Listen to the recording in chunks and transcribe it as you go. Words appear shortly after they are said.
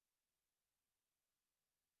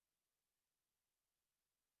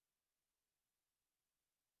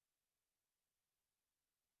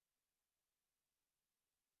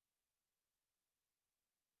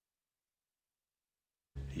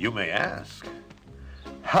You may ask,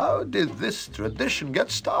 how did this tradition get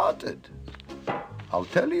started? I'll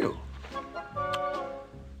tell you.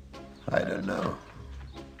 I don't know.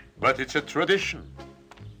 But it's a tradition.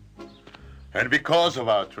 And because of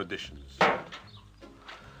our traditions,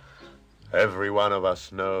 every one of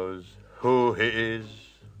us knows who he is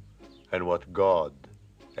and what God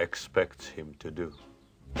expects him to do.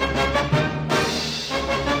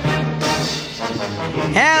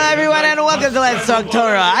 Hello, everyone, and welcome to Let's Talk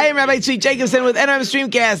Torah. I am Rabbi Tzvi Jacobson with NRM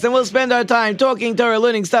Streamcast, and we'll spend our time talking Torah,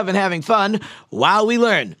 learning stuff, and having fun while we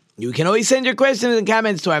learn. You can always send your questions and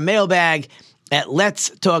comments to our mailbag at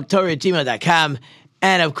letstalktorah@gmail.com,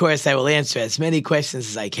 and of course, I will answer as many questions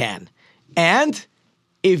as I can. And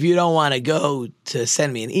if you don't want to go to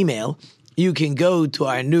send me an email, you can go to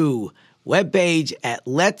our new webpage at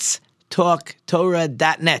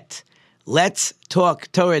letstalktorah.net.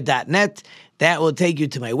 letstalktorah.net. That will take you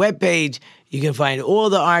to my webpage. You can find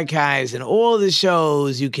all the archives and all the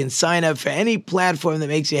shows. You can sign up for any platform that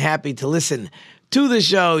makes you happy to listen to the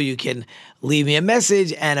show. You can leave me a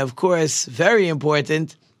message. And of course, very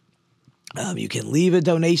important, you can leave a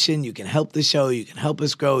donation. You can help the show. You can help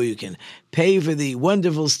us grow. You can pay for the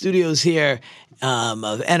wonderful studios here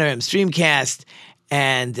of NRM Streamcast.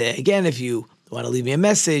 And again, if you want to leave me a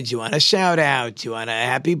message, you want a shout out, you want a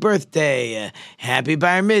happy birthday, a happy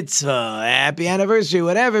bar mitzvah, a happy anniversary,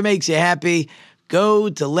 whatever makes you happy, go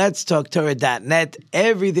to letstalktorah.net.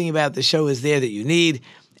 Everything about the show is there that you need.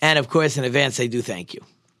 And of course, in advance, I do thank you.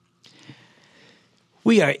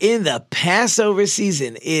 We are in the Passover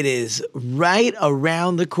season. It is right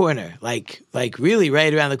around the corner, like really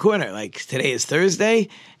right around the corner. Like today is Thursday.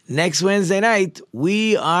 Next Wednesday night,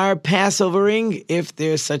 we are Passovering, if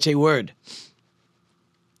there's such a word.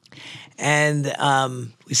 And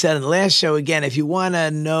we said in the last show, again, if you want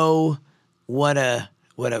to know what a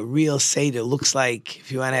real Seder looks like,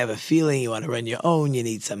 if you want to have a feeling, you want to run your own, you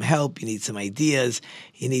need some help, you need some ideas,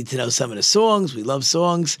 you need to know some of the songs. We love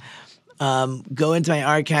songs. Go into my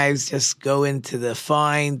archives, just go into the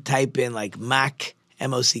find, type in like Mock,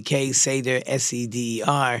 M-O-C-K, Seder,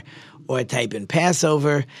 S-E-D-E-R, or type in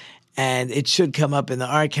Passover, and it should come up in the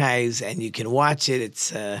archives, and you can watch it.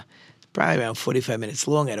 It's probably around 45 minutes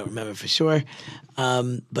long. I don't remember for sure.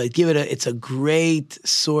 But it's a great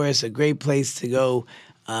source, a great place to go.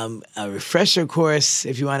 A refresher course,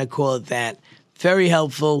 if you want to call it that. Very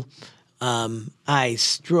helpful. I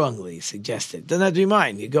strongly suggest it. Doesn't have to be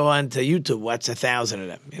mine. You go on to YouTube, watch 1,000 of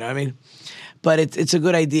them. You know what I mean? But it's a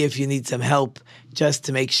good idea if you need some help, just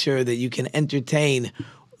to make sure that you can entertain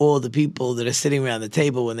all the people that are sitting around the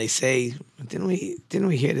table when they say, didn't we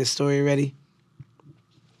hear this story already?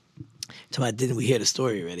 Didn't we hear the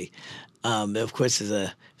story already? Of course, there's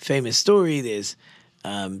a famous story. There's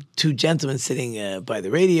two gentlemen sitting by the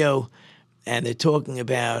radio, and they're talking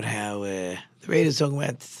about how the radio's talking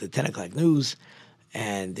about the 10 o'clock news,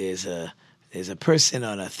 and there's a person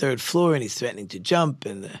on a third floor, and he's threatening to jump,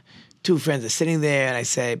 and the two friends are sitting there, and I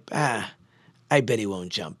say, I bet he won't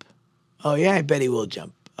jump. Oh, yeah, I bet he will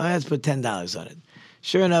jump. Oh, let's put $10 on it.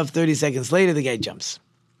 Sure enough, 30 seconds later, the guy jumps.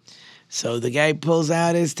 So the guy pulls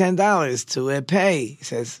out his $10 to pay. He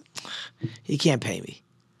says, he can't pay me.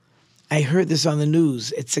 I heard this on the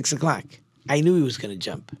news at 6 o'clock. I knew he was going to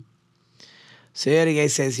jump. So the other guy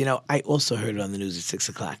says, I also heard it on the news at 6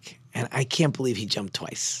 o'clock, and I can't believe he jumped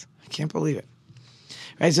twice. I can't believe it.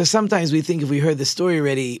 Right? So sometimes we think if we heard the story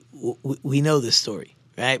already, we know the story,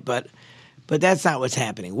 right? But that's not what's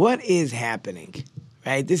happening. What is happening,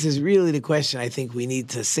 right? This is really the question I think we need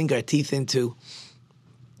to sink our teeth into,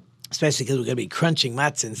 especially because we're going to be crunching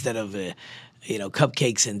matzah instead of,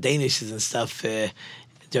 cupcakes and danishes and stuff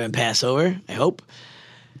during Passover, I hope.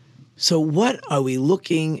 So what are we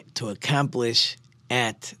looking to accomplish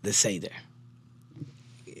at the Seder?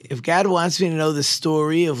 If God wants me to know the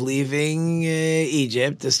story of leaving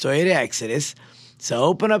Egypt, the story of the Exodus, so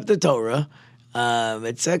open up the Torah.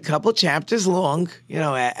 It's a couple chapters long,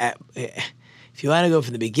 if you want to go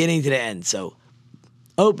from the beginning to the end. So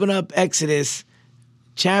open up Exodus,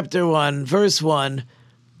 Chapter 1, verse 1,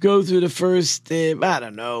 go through the first,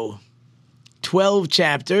 12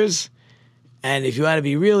 chapters. And if you want to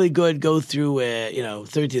be really good, go through,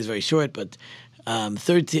 13 is very short, but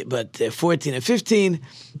 14 and 15,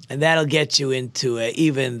 and that'll get you into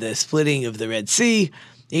even the splitting of the Red Sea.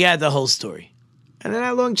 You got the whole story. And then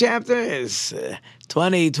that long chapter is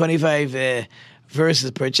 20, 25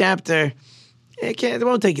 verses per chapter. It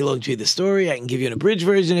won't take you long to read the story. I can give you an abridged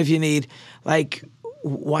version if you need.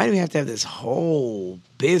 Why do we have to have this whole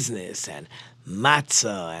business and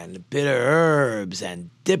matzah and bitter herbs and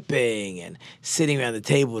dipping and sitting around the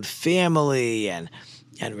table with family and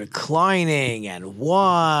and reclining and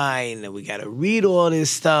wine, and we got to read all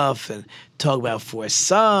this stuff and talk about 4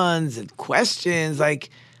 sons and questions. Like,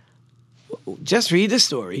 just read the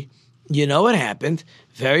story. You know what happened.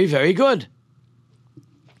 Very, very good.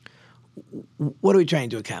 What are we trying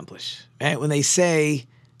to accomplish? Right? When they say,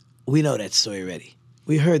 we know that story already.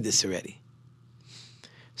 We heard this already.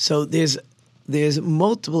 So there's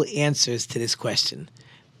multiple answers to this question.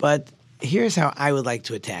 But here's how I would like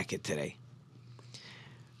to attack it today.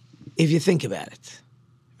 If you think about it,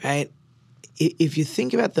 right? If you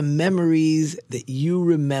think about the memories that you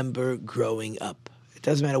remember growing up, it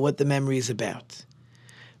doesn't matter what the memory is about.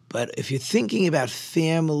 But if you're thinking about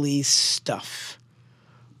family stuff,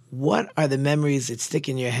 what are the memories that stick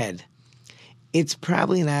in your head? It's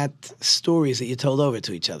probably not stories that you told over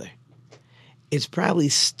to each other. It's probably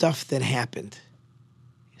stuff that happened.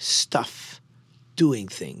 Stuff. Doing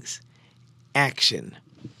things. Action.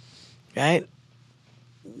 Right?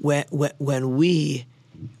 When we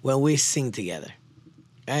sing together.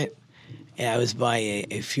 Right? Yeah, I was by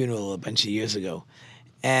a funeral a bunch of years ago.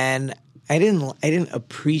 And I didn't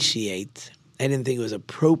appreciate, I didn't think it was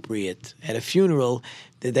appropriate at a funeral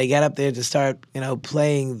that they got up there to start,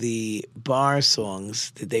 playing the bar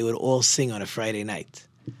songs that they would all sing on a Friday night.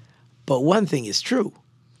 But one thing is true.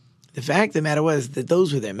 The fact of the matter was that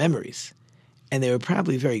those were their memories. And they were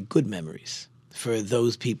probably very good memories for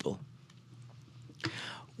those people.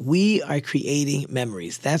 We are creating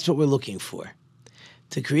memories. That's what we're looking for.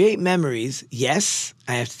 To create memories, yes,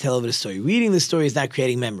 I have to tell over the story. Reading the story is not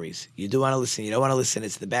creating memories. You do want to listen. You don't want to listen.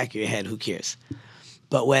 It's the back of your head. Who cares?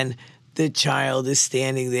 But when the child is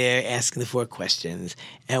standing there asking the 4 questions,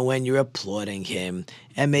 and when you're applauding him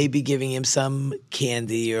and maybe giving him some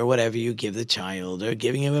candy or whatever you give the child, or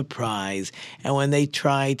giving him a prize, and when they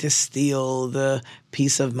try to steal the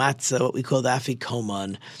piece of matzah, what we call the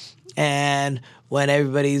afikoman, and when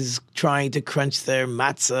everybody's trying to crunch their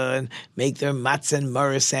matzah and make their matzah and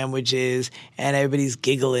murrah sandwiches, and everybody's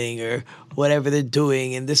giggling or whatever they're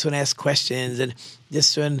doing, and this one asks questions, and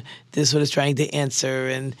this one is trying to answer,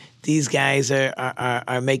 and these guys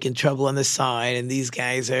are making trouble on the side, and these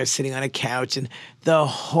guys are sitting on a couch, and the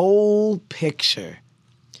whole picture.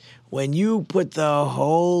 When you put the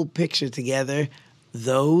whole picture together,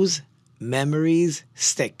 those memories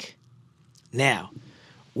stick. Now,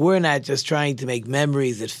 we're not just trying to make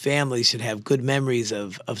memories that families should have good memories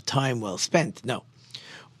of time well spent. No.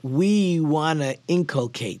 We want to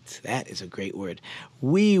inculcate. That is a great word.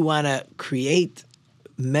 We want to create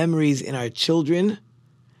memories in our children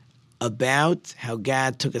about how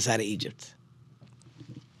God took us out of Egypt.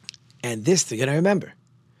 And this they're going to remember.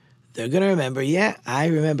 They're going to remember, yeah, I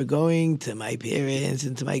remember going to my parents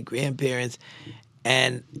and to my grandparents.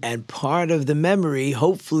 And part of the memory,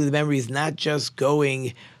 hopefully the memory is not just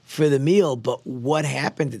going for the meal, but what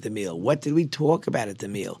happened at the meal? What did we talk about at the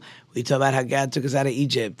meal? We talk about how God took us out of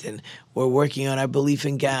Egypt, and we're working on our belief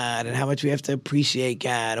in God, and how much we have to appreciate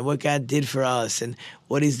God, and what God did for us, and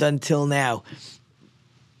what He's done till now.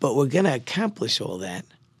 But we're going to accomplish all that.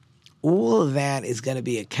 All of that is going to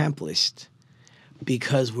be accomplished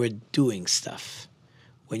because we're doing stuff.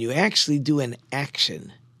 When you actually do an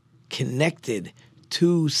action connected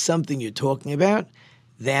to something you're talking about,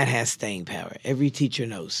 that has staying power. Every teacher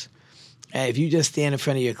knows. If you just stand in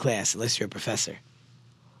front of your class, unless you're a professor.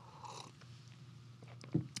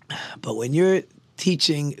 But when you're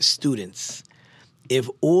teaching students, if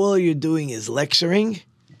all you're doing is lecturing,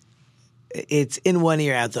 it's in one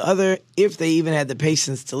ear, out the other, if they even had the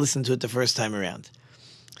patience to listen to it the first time around.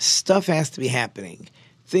 Stuff has to be happening.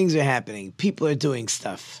 Things are happening. People are doing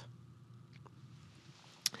stuff.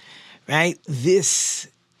 Right? This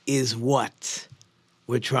is what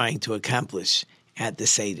we're trying to accomplish at the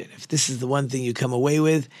Seder. If this is the one thing you come away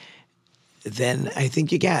with, then I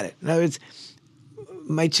think you got it. In other words,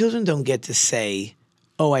 my children don't get to say,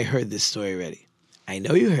 oh, I heard this story already. I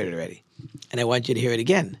know you heard it already. And I want you to hear it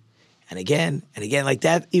again and again and again. Like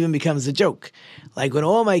that even becomes a joke. Like when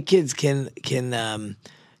all my kids can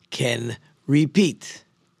repeat.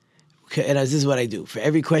 And this is what I do. For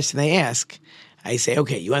every question they ask, I say,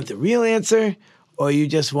 okay, you want the real answer, or you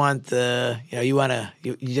just want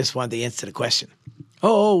you just want the answer to the question?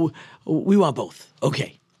 Oh, we want both.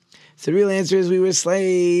 Okay. So the real answer is we were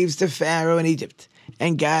slaves to Pharaoh in Egypt,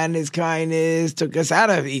 and God in His kindness took us out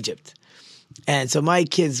of Egypt. And so my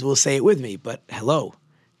kids will say it with me, but hello,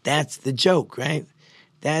 that's the joke, right?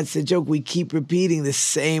 That's the joke. We keep repeating the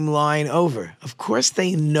same line over. Of course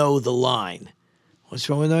they know the line. What's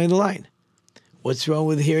wrong with knowing the line? What's wrong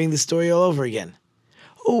with hearing the story all over again?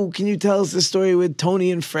 Oh, can you tell us the story with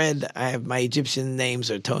Tony and Fred? My Egyptian names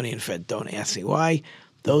are Tony and Fred. Don't ask me why.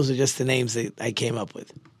 Those are just the names that I came up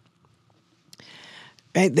with.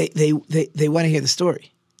 Right? They want to hear the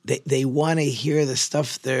story. They want to hear the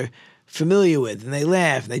stuff they're familiar with, and they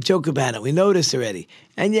laugh and they joke about it. We know this already.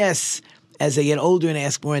 And yes, as they get older and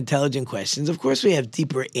ask more intelligent questions, of course we have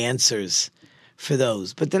deeper answers for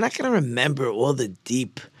those, but they're not going to remember all the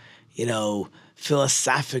deep,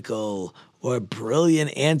 philosophical or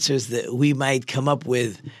brilliant answers that we might come up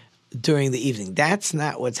with during the evening. That's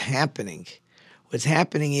not what's happening. What's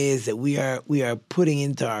happening is that we are putting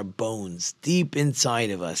into our bones, deep inside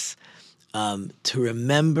of us, to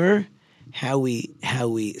remember how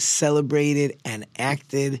we celebrated and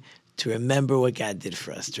acted, to remember what God did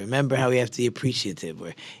for us, to remember how we have to be appreciative.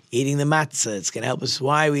 We're eating the matzah. It's going to help us.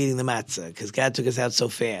 Why are we eating the matzah? Because God took us out so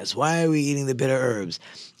fast. Why are we eating the bitter herbs?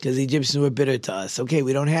 Because the Egyptians were bitter to us. Okay,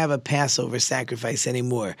 we don't have a Passover sacrifice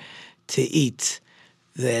anymore to eat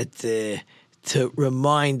that to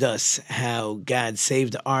remind us how God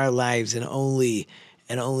saved our lives and only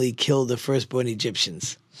killed the firstborn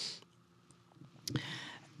Egyptians.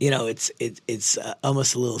 It's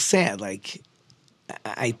almost a little sad. Like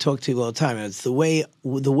I talk to people all the time. It's the way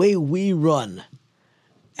we run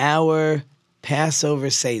our Passover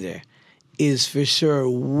Seder is for sure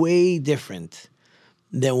way different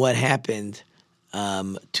than what happened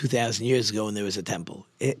 2,000 years ago when there was a temple.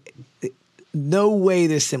 No way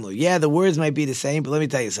they're similar. Yeah, the words might be the same, but let me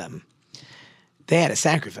tell you something. They had a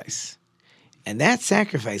sacrifice, and that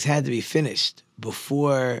sacrifice had to be finished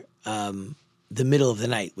before the middle of the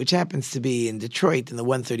night, which happens to be in Detroit in the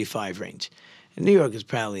 1:35 range. In New York is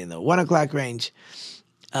probably in the 1 o'clock range,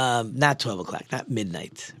 not 12 o'clock, not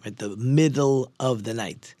midnight, right? The middle of the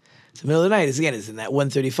night. So the middle of the night is in that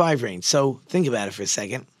 1:35 range. So think about it for a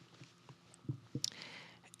second.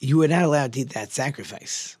 You were not allowed to eat that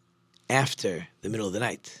sacrifice after the middle of the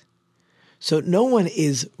night. So no one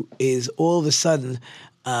is all of a sudden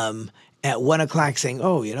at 1 o'clock saying,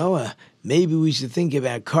 maybe we should think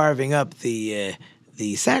about carving up the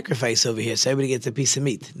sacrifice over here so everybody gets a piece of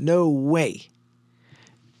meat. No way.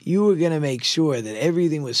 You were going to make sure that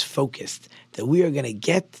everything was focused, that we are going to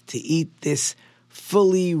get to eat this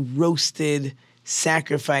fully roasted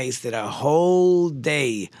sacrifice that our whole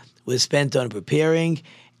day was spent on preparing,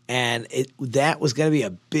 and that was going to be a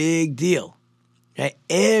big deal. Right?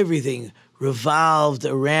 Everything revolved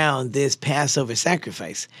around this Passover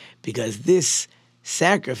sacrifice, because this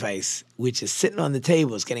sacrifice, which is sitting on the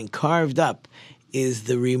table, is getting carved up, is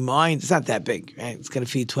the reminder. It's not that big, right? It's going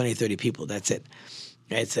to feed 20, 30 people. That's it.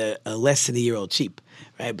 Right? It's a less than a year old sheep,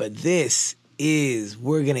 right? But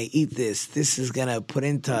we're going to eat this. This is going to put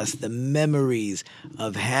into us the memories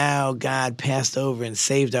of how God passed over and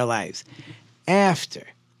saved our lives. After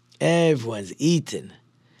everyone's eaten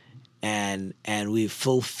and we've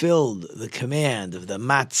fulfilled the command of the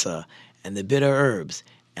matzah and the bitter herbs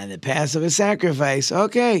and the Passover sacrifice,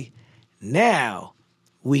 okay, now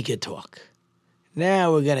we could talk.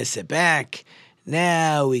 Now we're going to sit back.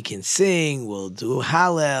 Now we can sing. We'll do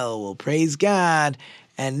Hallel. We'll praise God.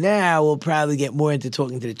 And now we'll probably get more into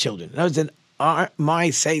talking to the children. That was my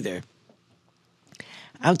Seder.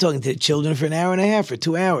 I'm talking to the children for an hour and a half or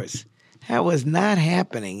 2 hours. That was not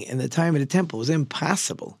happening in the time of the temple. It was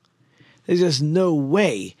impossible. There's just no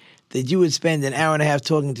way that you would spend an hour and a half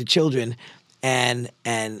talking to children and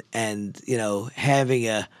having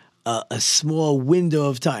a small window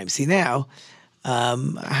of time. See, now,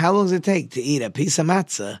 how long does it take to eat a piece of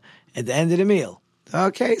matzah at the end of the meal?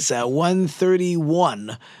 Okay, so at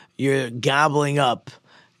 1:31, you're gobbling up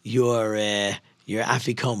your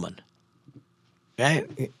afikoman, right?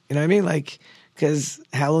 You know what I mean? Like, because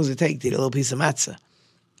how long does it take to eat a little piece of matzah?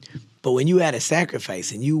 But when you had a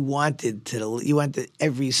sacrifice and you wanted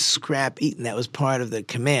every scrap eaten, that was part of the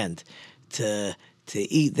command to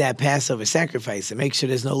eat that Passover sacrifice and make sure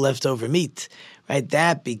there's no leftover meat, right?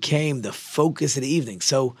 That became the focus of the evening.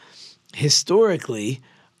 So historically,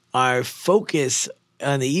 our focus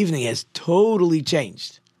on the evening has totally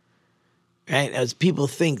changed, right? As people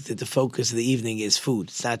think that the focus of the evening is food.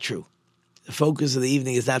 It's not true. The focus of the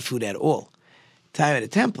evening is not food at all. Time at the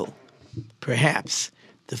temple, perhaps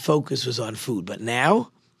the focus was on food. But now,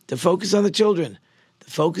 the focus on the children, the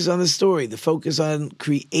focus on the story, the focus on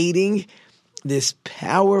creating this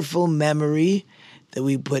powerful memory that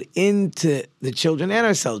we put into the children and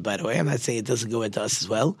ourselves, by the way. I'm not saying it doesn't go into us as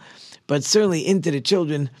well, but certainly into the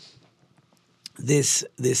children, this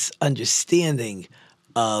understanding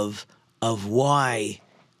of why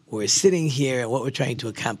we're sitting here and what we're trying to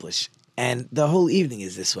accomplish. And the whole evening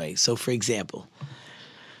is this way. So, for example,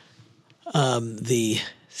 the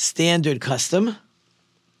standard custom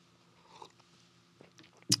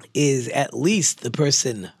is at least the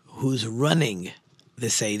person who's running the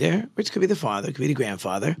Seder, which could be the father, could be the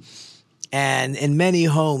grandfather. And in many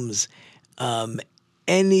homes,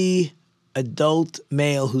 any adult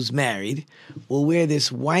male who's married will wear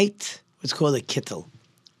this white, what's called a kittel.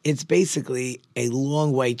 It's basically a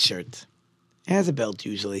long white shirt. It has a belt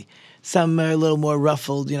usually. Some are a little more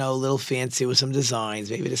ruffled, a little fancy with some designs.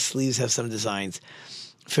 Maybe the sleeves have some designs.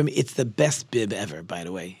 For me, it's the best bib ever, by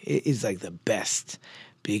the way. It is like the best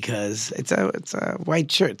because it's a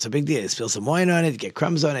white shirt. It's a big deal. You spill some wine on it, get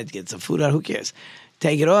crumbs on it, get some food on it. Who cares?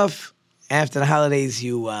 Take it off. After the holidays,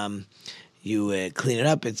 you clean it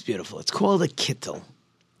up. It's beautiful. It's called a kittel.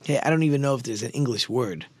 Okay, I don't even know if there's an English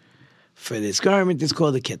word for this garment. It's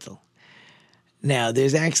called a kittel. Now,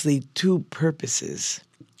 there's actually two purposes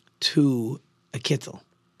to a kittel,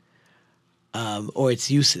 or its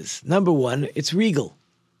uses. Number one, it's regal.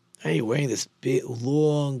 Right, you're wearing this big,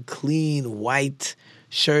 long, clean, white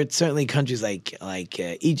shirt. Certainly, countries like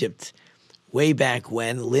Egypt, way back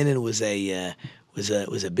when, linen was a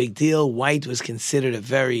big deal. White was considered a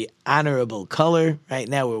very honorable color. Right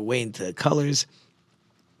now, we're way into colors.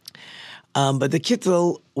 But the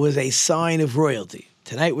kittel was a sign of royalty.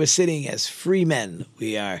 Tonight we're sitting as free men.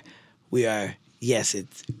 We are. Yes,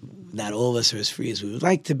 it's not all of us are as free as we would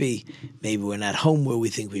like to be. Maybe we're not home where we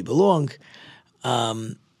think we belong.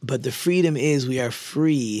 But the freedom is we are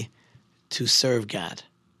free to serve God.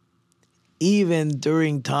 Even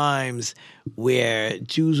during times where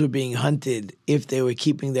Jews were being hunted if they were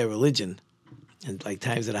keeping their religion, and like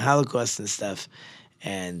times of the Holocaust and stuff,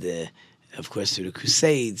 and of course through the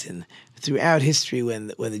Crusades and throughout history when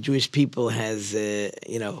the Jewish people have the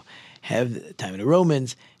time of the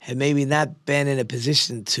Romans, have maybe not been in a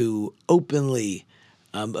position to openly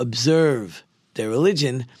observe their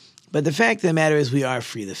religion. But the fact of the matter is we are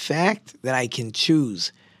free. The fact that I can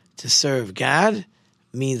choose to serve God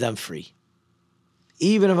means I'm free.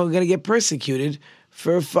 Even if I'm going to get persecuted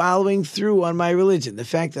for following through on my religion. The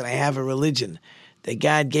fact that I have a religion that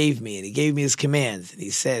God gave me, and He gave me His commands, and He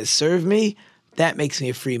says, serve me, that makes me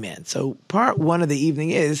a free man. So part one of the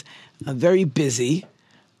evening is I'm very busy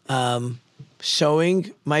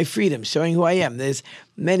showing my freedom, showing who I am. There's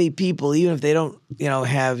many people, even if they don't,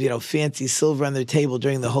 have, fancy silver on their table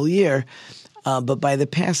during the whole year, but by the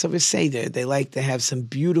Passover Seder, they like to have some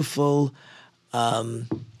beautiful, gold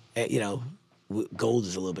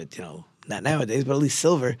is a little bit, not nowadays, but at least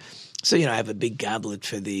silver. So, I have a big goblet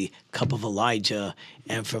for the cup of Elijah,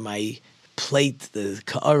 and for my plate, the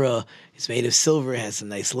ka'ara is made of silver, has some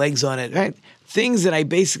nice legs on it, right? Things that I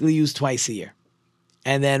basically use twice a year.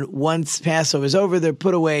 And then once Passover is over, they're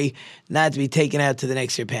put away, not to be taken out to the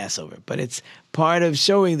next year Passover. But it's part of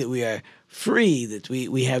showing that we are free, that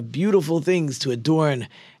we have beautiful things to adorn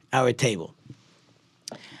our table.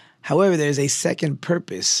 However, there's a second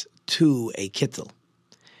purpose to a kittel.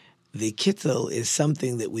 The kittel is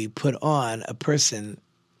something that we put on a person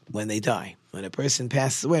when they die. When a person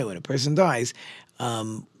passes away, when a person dies,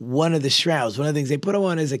 one of the shrouds, one of the things they put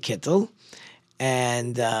on is a kittel,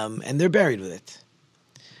 and they're buried with it.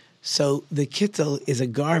 So the kittel is a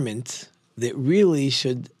garment that really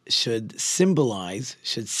should symbolize,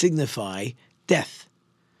 should signify death.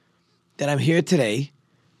 That I'm here today,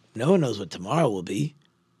 no one knows what tomorrow will be.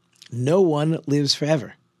 No one lives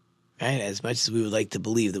forever, right? As much as we would like to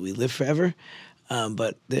believe that we live forever,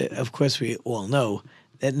 but of course we all know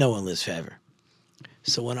that no one lives forever.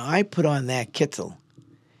 So when I put on that kittel,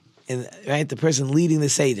 and right, the person leading the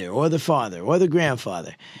Seder, or the father, or the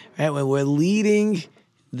grandfather, right, when we're leading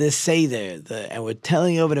the Seder, and we're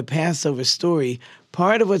telling over the Passover story,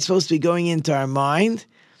 part of what's supposed to be going into our mind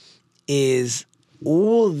is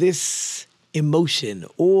all this emotion,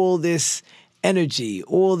 all this energy,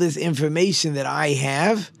 all this information that I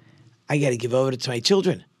have, I got to give over to my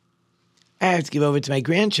children. I have to give over to my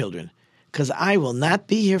grandchildren, because I will not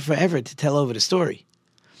be here forever to tell over the story.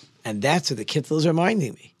 And that's what the kittel is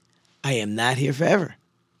reminding me. I am not here forever.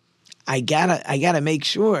 I gotta make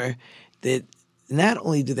sure that not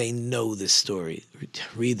only do they know the story,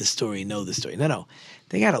 read the story, know the story. No.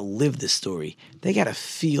 They got to live the story. They got to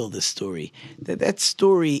feel the story. That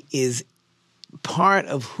story is part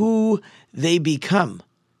of who they become.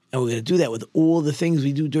 And we're going to do that with all the things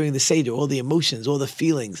we do during the Seder, all the emotions, all the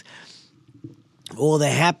feelings, all the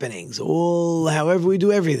happenings, however we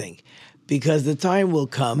do everything. Because the time will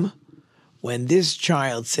come when this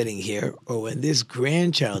child sitting here, or when this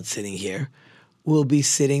grandchild sitting here, will be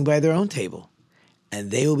sitting by their own table. And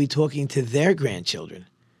they will be talking to their grandchildren.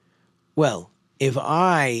 Well, if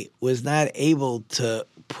I was not able to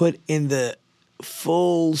put in the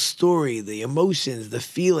full story, the emotions, the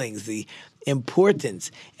feelings, the importance,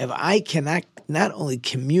 if I cannot not only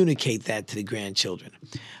communicate that to the grandchildren,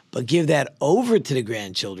 but give that over to the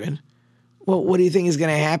grandchildren, well, what do you think is going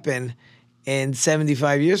to happen in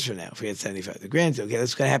 75 years from now? Forget 75, the grandchildren. Okay,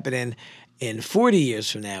 that's going to happen in 40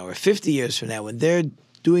 years from now or 50 years from now when they're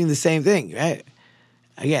doing the same thing, right?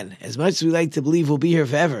 Again, as much as we like to believe we'll be here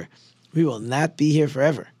forever, we will not be here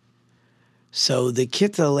forever. So the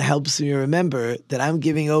Kittel helps me remember that I'm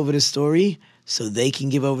giving over the story so they can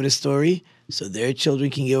give over the story, so their children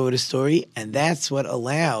can give over the story, and that's what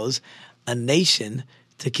allows a nation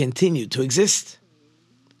to continue to exist.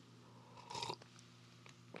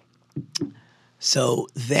 So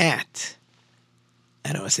that,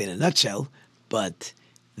 I don't want to say in a nutshell, but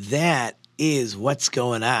that is what's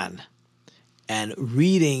going on. And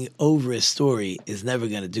reading over a story is never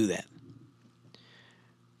going to do that.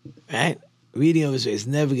 Right? Reading over a story is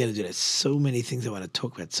never going to do that. So many things I want to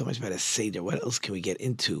talk about, so much about a Seder. What else can we get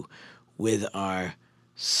into with our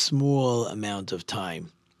small amount of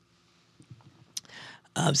time?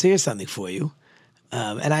 So here's something for you.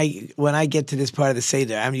 And when I get to this part of the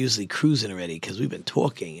Seder, I'm usually cruising already because we've been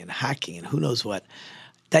talking and hacking and who knows what.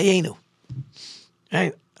 Dayenu.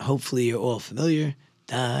 Right? Hopefully you're all familiar.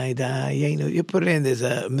 Dayenu. You put it in, there's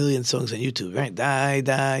a million songs on YouTube, right?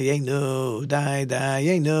 Dayenu,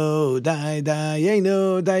 Dayenu,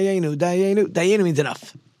 Dayenu, Dayenu, Dayenu. Dayenu means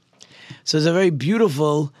enough. So it's a very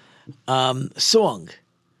beautiful song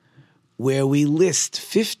where we list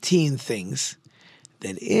 15 things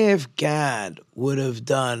that if God would have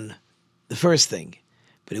done the first thing,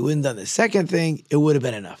 but he wouldn't have done the second thing, it would have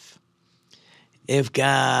been enough. If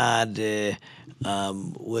God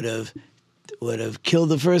would have killed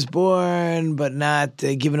the firstborn, but not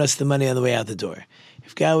given us the money on the way out the door.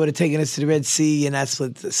 If God would have taken us to the Red Sea and not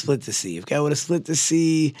split the sea. If God would have split the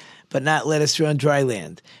sea, but not led us through on dry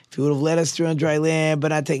land. If he would have led us through on dry land, but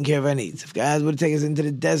not taken care of our needs. If God would have taken us into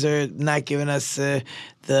the desert, not given us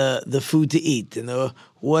the food to eat and the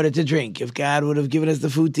water to drink. If God would have given us the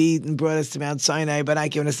food to eat and brought us to Mount Sinai, but not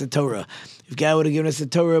given us the Torah. If God would have given us the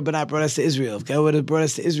Torah, but not brought us to Israel. If God would have brought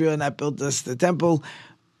us to Israel and not built us the temple.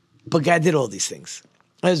 But God did all these things.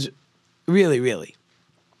 It was really, really.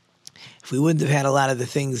 If we wouldn't have had a lot of the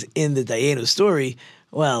things in the Dayenu story,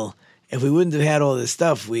 well, if we wouldn't have had all this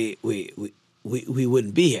stuff, we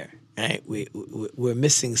wouldn't be here, right? We're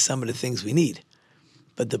missing some of the things we need.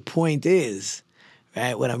 But the point is,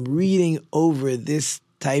 right, when I'm reading over this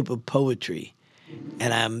type of poetry,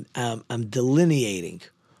 and I'm delineating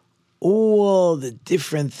all the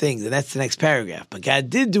different things, and that's the next paragraph. But God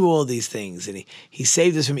did do all these things, and he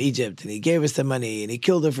saved us from Egypt, and he gave us the money, and he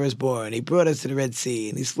killed the firstborn, and he brought us to the Red Sea,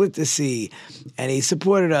 and he split the sea, and he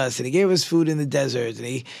supported us, and he gave us food in the desert,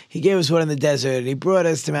 and he gave us water in the desert, and he brought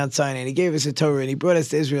us to Mount Sinai, and he gave us a Torah, and he brought us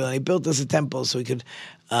to Israel, and he built us a temple so we could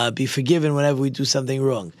be forgiven whenever we do something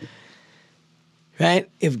wrong. Right?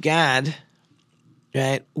 If God,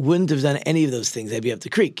 right, wouldn't have done any of those things, I'd be up the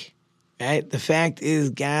creek. Right? The fact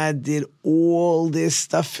is, God did all this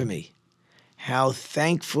stuff for me. How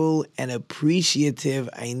thankful and appreciative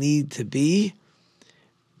I need to be,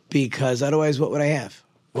 because otherwise, what would I have?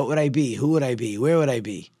 What would I be? Who would I be? Where would I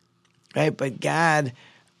be? Right? But God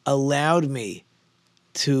allowed me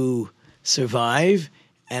to survive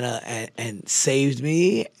and saved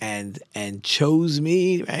me and chose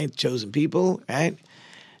me, right? Chosen people, right?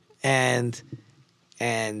 And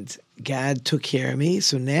God took care of me.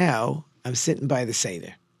 So now I'm sitting by the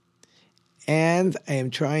Seder. And I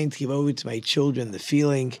am trying to give over to my children the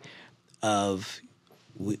feeling of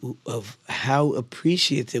how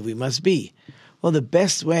appreciative we must be. Well, the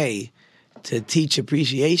best way to teach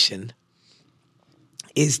appreciation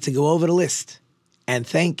is to go over the list and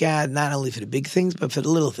thank God not only for the big things, but for the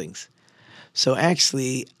little things. So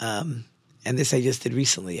actually, and this I just did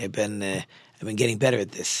recently, I've been getting better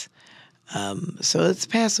at this. So it's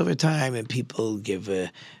Passover time, and people give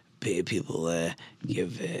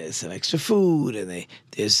some extra food, and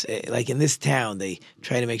there's like in this town, they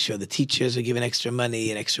try to make sure the teachers are given extra money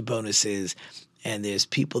and extra bonuses, and there's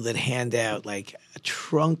people that hand out like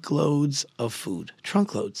trunkloads of food,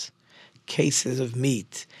 cases of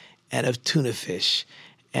meat and of tuna fish,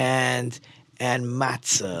 and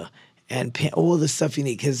matzah and all the stuff you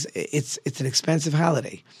need, because it's an expensive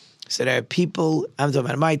holiday. So there are people, I'm talking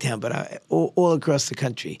about my town, but all across the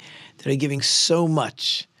country, that are giving so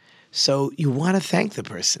much. So you want to thank the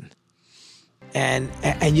person. And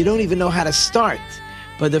you don't even know how to start.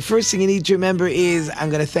 But the first thing you need to remember is, I'm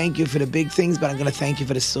going to thank you for the big things, but I'm going to thank you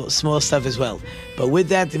for the small stuff as well. But with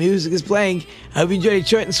that, the music is playing. I hope you enjoyed it,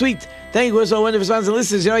 short and sweet. Thank you for all wonderful sponsors and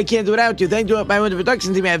listeners. You know I can't do without you. Thank you to my wonderful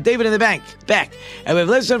production team. I have David in the back. And we have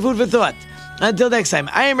Let's on Food for Thought. Until next time,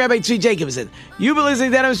 I am Rabbi Tzvi Jacobson. You've been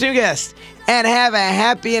listening to Adam Guest, and have a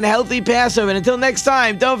happy and healthy Passover. And until next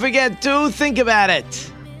time, don't forget to think about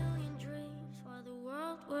it. Million dreams for the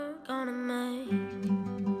world we're gonna make.